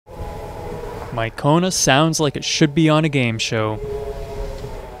My Kona sounds like it should be on a game show.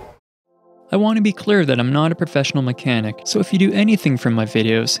 I want to be clear that I'm not a professional mechanic, so if you do anything from my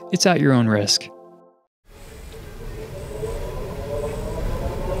videos, it's at your own risk.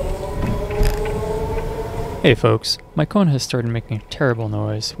 Hey folks, my Kona has started making a terrible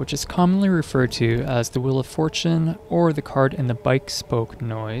noise, which is commonly referred to as the Wheel of Fortune or the card in the bike spoke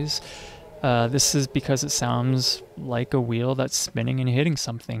noise. This is because it sounds like a wheel that's spinning and hitting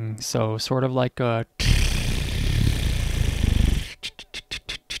something, so sort of like a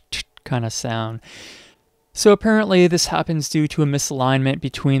kind of sound. So apparently this happens due to a misalignment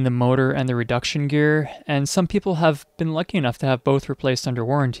between the motor and the reduction gear, and some people have been lucky enough to have both replaced under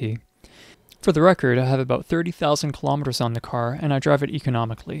warranty. For the record, I have about 30,000 kilometers on the car, and I drive it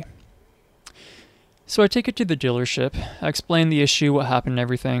economically. So I take it to the dealership, I explain the issue, what happened and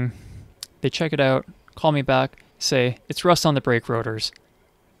everything. They check it out, call me back, say, it's rust on the brake rotors.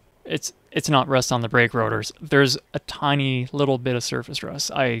 It's not rust on the brake rotors. There's a tiny little bit of surface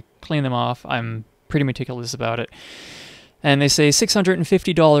rust. I clean them off, I'm pretty meticulous about it. And they say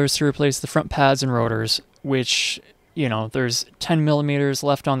 $650 to replace the front pads and rotors, which, you know, there's 10 millimeters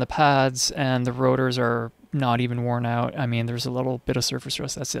left on the pads and the rotors are not even worn out. I mean, there's a little bit of surface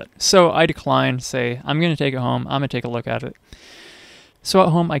rust, that's it. So I decline, say, I'm going to take it home, I'm going to take a look at it. So at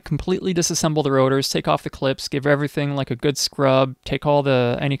home, I completely disassemble the rotors, take off the clips, give everything like a good scrub, take all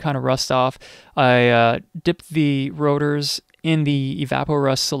any kind of rust off. I dip the rotors in the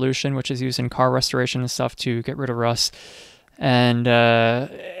Evapo-Rust solution, which is used in car restoration and stuff to get rid of rust. And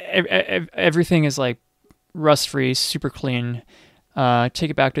everything is like rust-free, super clean.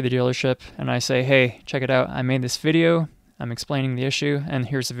 Take it back to the dealership and I say, hey, check it out. I made this video. I'm explaining the issue and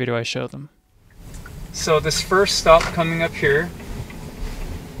here's the video I show them. So this first stop coming up here,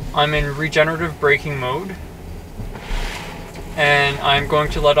 I'm in regenerative braking mode and I'm going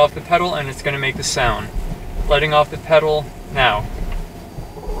to let off the pedal and it's going to make the sound. Letting off the pedal now.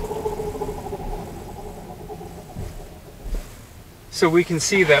 So we can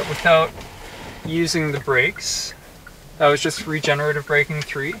see that without using the brakes, that was just regenerative braking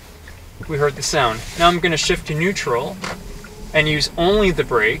 3, we heard the sound. Now I'm going to shift to neutral and use only the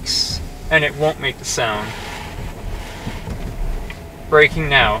brakes and it won't make the sound. Braking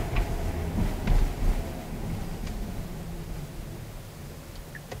now.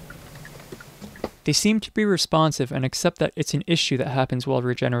 They seem to be responsive and accept that it's an issue that happens while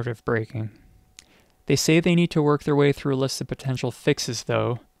regenerative braking. They say they need to work their way through a list of potential fixes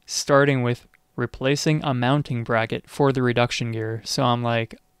though, starting with replacing a mounting bracket for the reduction gear. So I'm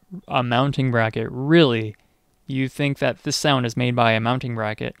like, a mounting bracket? Really? You think that this sound is made by a mounting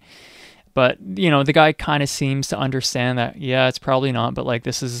bracket? But, you know, the guy kind of seems to understand that, yeah, it's probably not, but like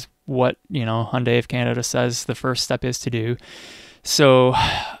this is what, you know, Hyundai of Canada says the first step is to do. So,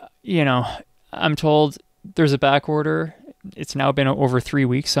 you know, I'm told there's a back order. It's now been over 3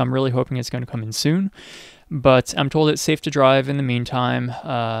 weeks, so I'm really hoping it's going to come in soon. But I'm told it's safe to drive in the meantime.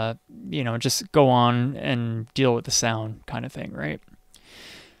 You know, just go on and deal with the sound kind of thing, right?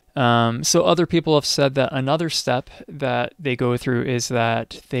 So other people have said that another step that they go through is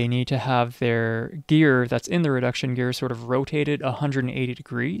that they need to have their gear that's in the reduction gear sort of rotated 180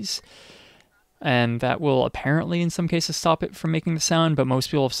 degrees. And that will apparently in some cases stop it from making the sound, but most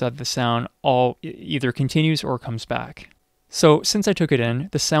people have said the sound either continues or comes back. So since I took it in,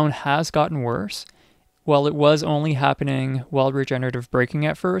 the sound has gotten worse. While it was only happening while regenerative braking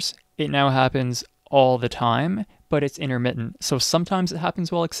at first, it now happens all the time, but it's intermittent. So sometimes it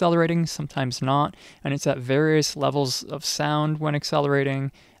happens while accelerating, sometimes not, and it's at various levels of sound when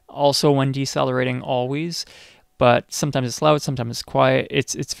accelerating, also when decelerating always, but sometimes it's loud, sometimes it's quiet.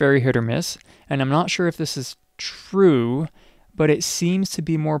 It's very hit or miss, and I'm not sure if this is true, but it seems to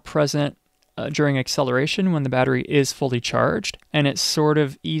be more present during acceleration when the battery is fully charged, and it sort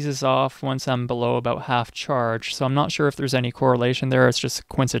of eases off once I'm below about half charge. So I'm not sure if there's any correlation there, it's just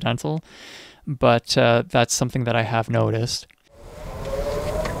coincidental, but that's something that I have noticed.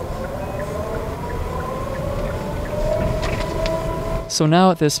 So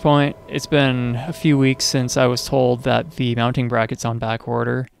now at this point, it's been a few weeks since I was told that the mounting bracket's on back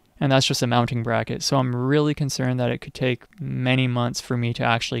order, and that's just a mounting bracket. So I'm really concerned that it could take many months for me to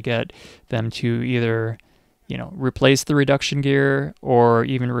actually get them to either, you know, replace the reduction gear or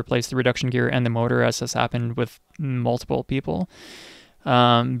even replace the reduction gear and the motor, as has happened with multiple people.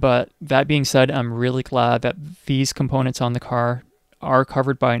 But that being said, I'm really glad that these components on the car are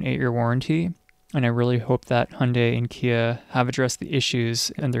covered by an 8-year warranty. And I really hope that Hyundai and Kia have addressed the issues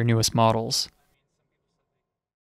in their newest models.